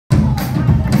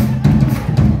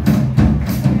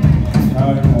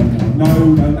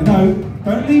No,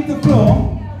 don't leave the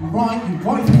floor. You're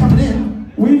right for coming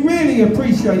in. We really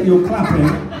appreciate your clapping.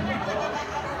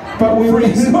 But we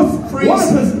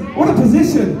what a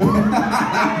position.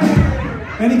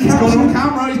 Any captions? He's got it on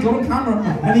camera.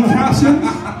 Any captions?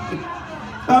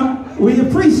 We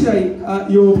appreciate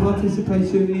your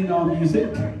participation in our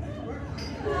music.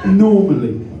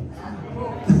 Normally.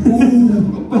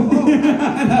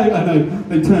 I know,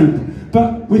 they turned.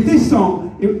 But with this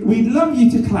song, we'd love you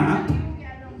to clap,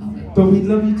 but we'd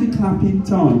love you to clap in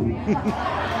time.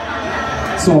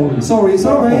 Sorry.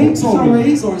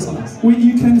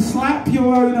 You can slap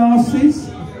your own asses,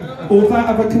 or that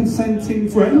of a consenting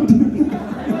friend.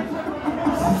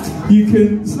 You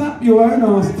can slap your own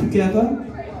ass together.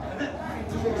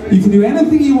 You can do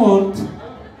anything you want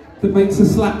that makes a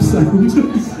slap sound.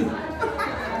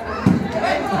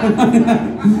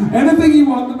 Anything you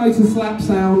want that makes a slap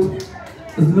sound,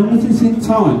 as long as it's in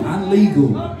time. And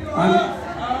legal.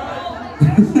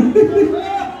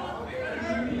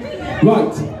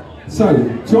 Right, so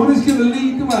John is going to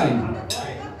lead the way.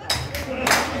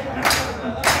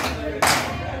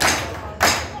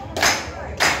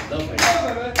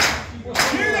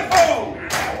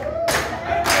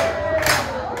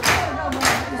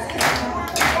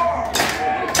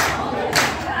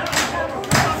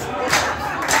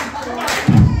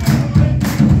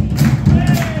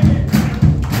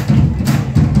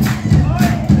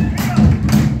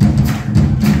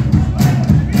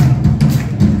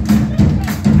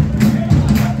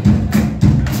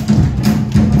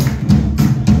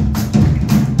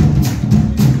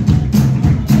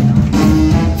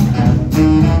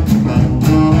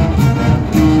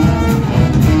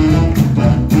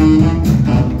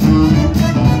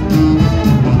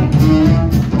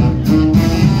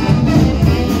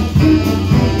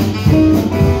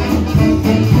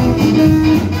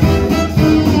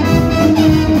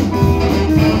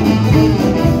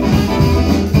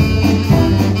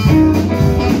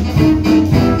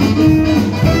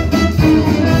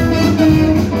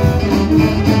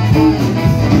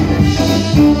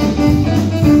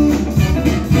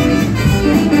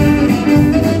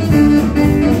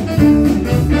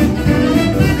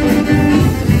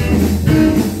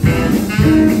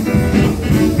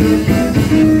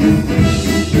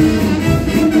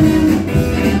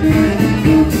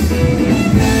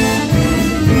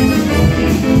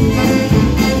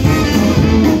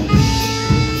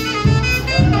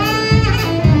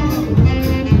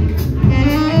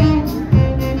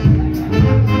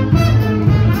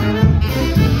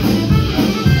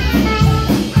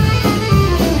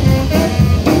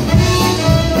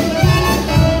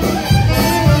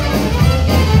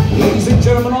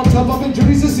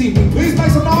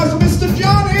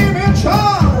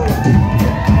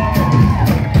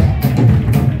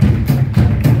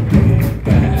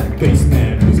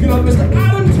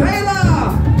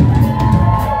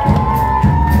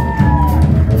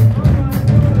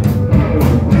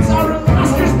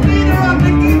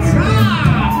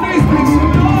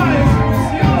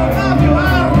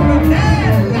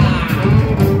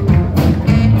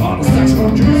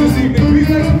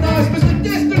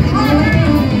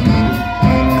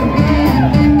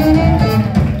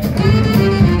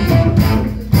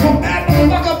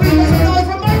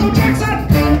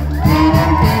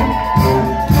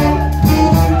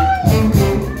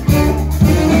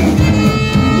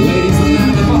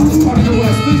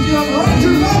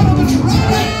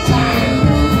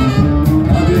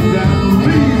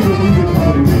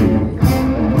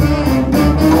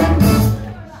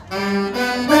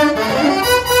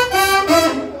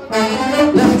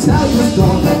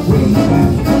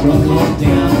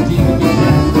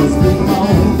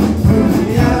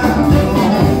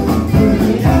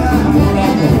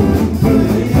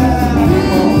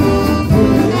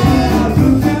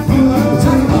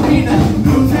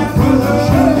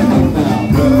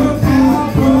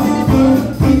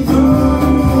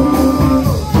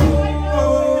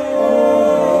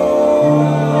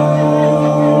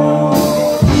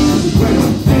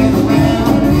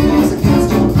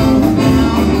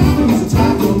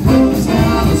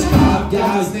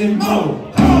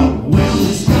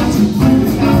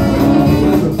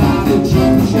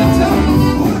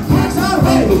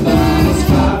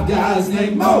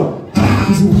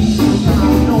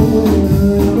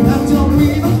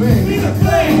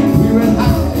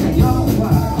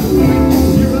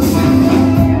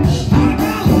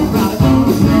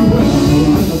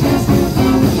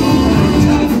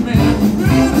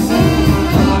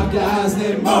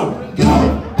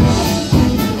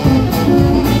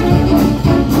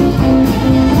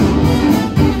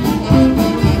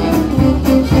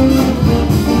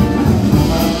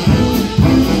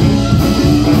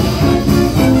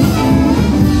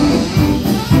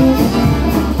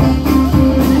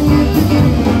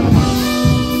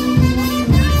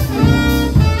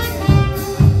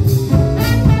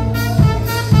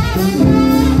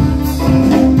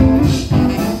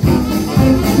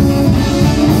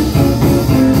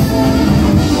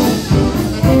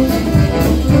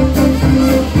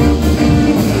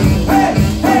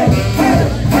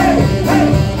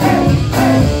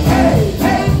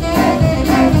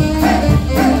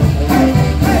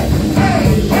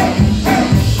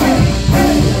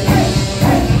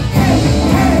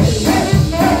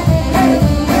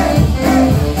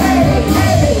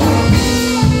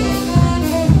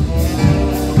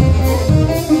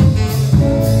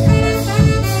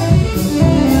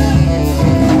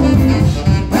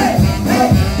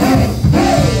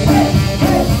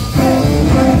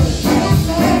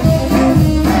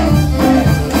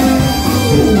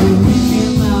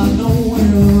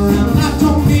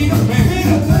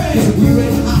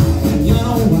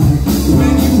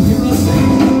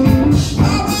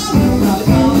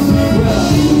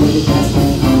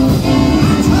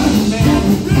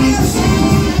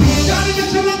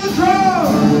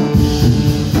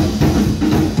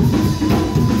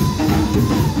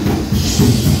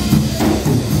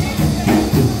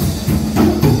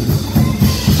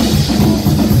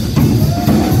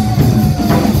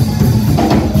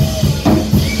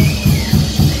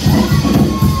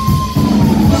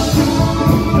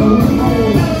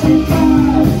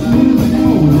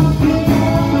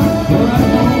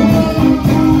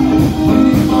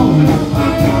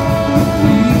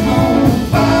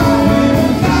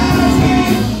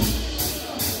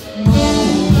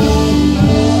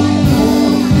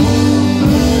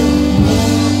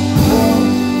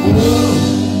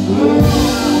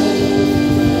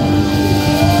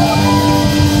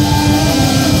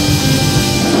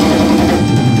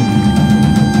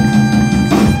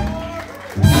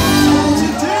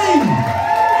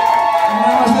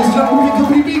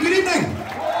 Company B, good evening.